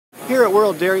Here at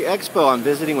World Dairy Expo, I'm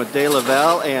visiting with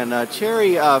DeLaval. And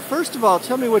Thierry, first of all,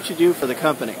 tell me what you do for the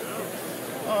company.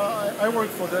 I work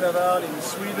for DeLaval in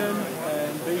Sweden,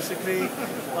 and basically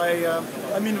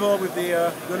I'm involved with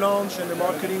the launch and the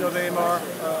marketing of AMR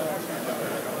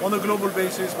on a global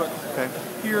basis, but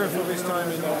here for the first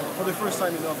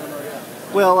time in North America.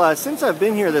 Well, since I've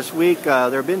been here this week,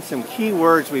 there have been some key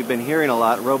words we've been hearing a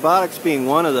lot, robotics being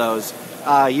one of those.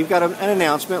 You've got an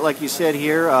announcement, like you said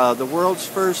here, the world's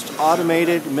first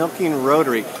automated milking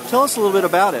rotary. Tell us a little bit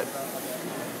about it.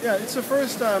 Yeah, it's the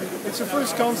first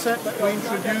concept that we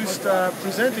introduced,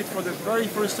 presented for the very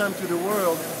first time to the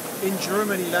world in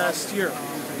Germany last year,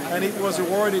 and it was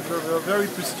awarded a very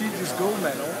prestigious gold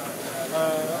medal.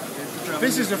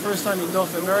 This is the first time in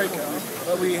North America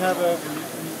that we have a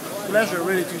pleasure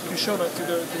really to show that to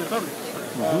the public.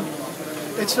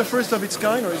 It's the first of its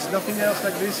kind. There is nothing else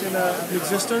like this in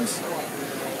existence.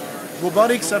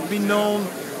 Robotics have been known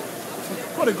for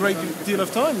quite a great deal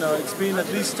of time now. It's been at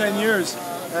least 10 years,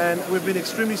 and we've been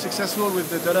extremely successful with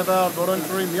the DeLaval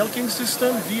voluntary milking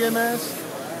system, VMS.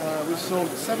 We've sold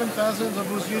 7,000 of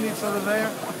those units over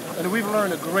there, and we've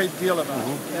learned a great deal about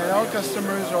it. And our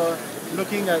customers are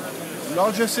looking at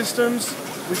larger systems.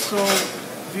 We sold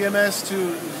VMS to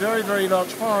very, very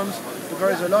large farms.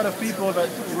 There is a lot of people that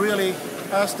really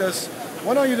asked us,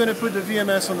 when are you going to put the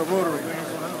VMS on the rotary?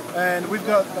 And we've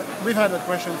had that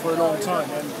question for a long time,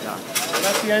 and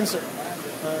that's the answer.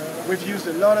 We've used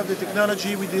a lot of the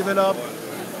technology we developed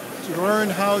to learn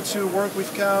how to work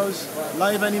with cows.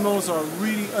 Live animals are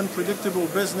really unpredictable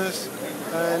business,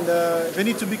 and they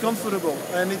need to be comfortable,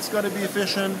 and it's got to be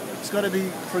efficient, it's got to be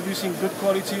producing good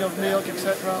quality of milk,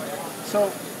 etc.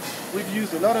 So we've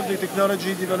used a lot of the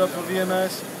technology developed for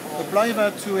VMS, apply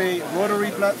that to a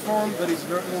rotary platform that is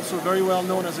also very well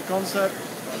known as a concept.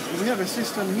 And we have a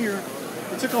system here.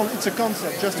 It's a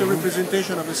concept, just a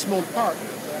representation of a small part.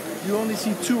 You only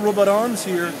see 2 robot arms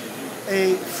here.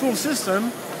 A full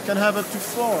system can have up to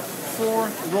four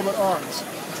robot arms.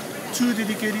 2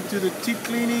 dedicated to the teat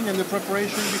cleaning and the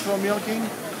preparation before milking,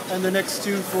 and the next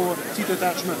 2 for teat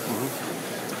attachment.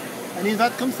 And in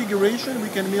that configuration, we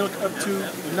can milk up to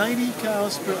 90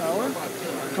 cows per hour,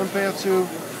 compared to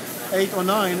 8 or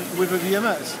 9 with a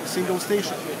VMS, a single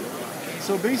station.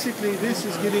 So basically, this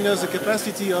is giving us a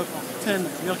capacity of 10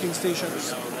 milking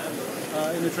stations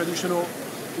in the traditional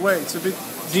way. It's a bit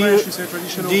strange to say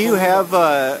traditional. Do you have,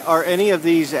 are any of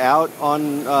these out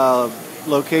on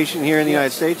location here in the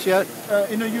United States yet?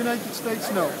 In the United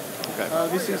States, no. Okay.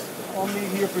 This is only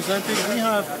here presented.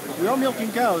 We are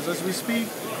milking cows as we speak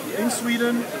in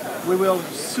Sweden. We will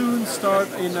soon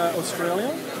start in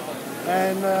Australia.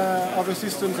 And other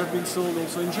systems have been sold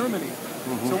also in Germany.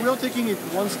 So we are taking it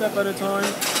one step at a time.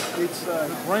 It's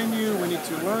brand new. We need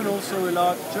to learn also a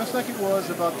lot, just like it was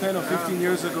about 10 or 15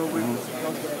 years ago with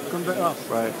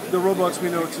the robots we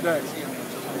know today.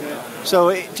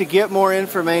 So to get more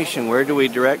information, where do we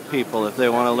direct people if they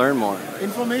want to learn more?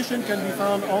 Information can be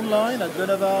found online at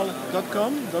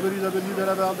DeLaval.com,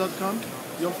 www.delaval.com.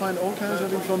 You'll find all kinds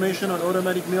of information on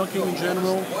automatic milking in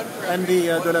general, and the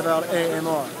DeLaval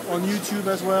AMR. On YouTube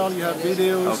as well, you have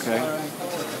videos. Okay.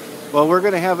 Well, we're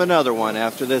going to have another one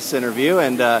after this interview,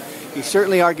 and you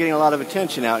certainly are getting a lot of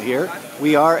attention out here.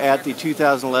 We are at the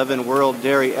 2011 World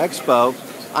Dairy Expo.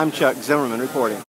 I'm Chuck Zimmerman reporting.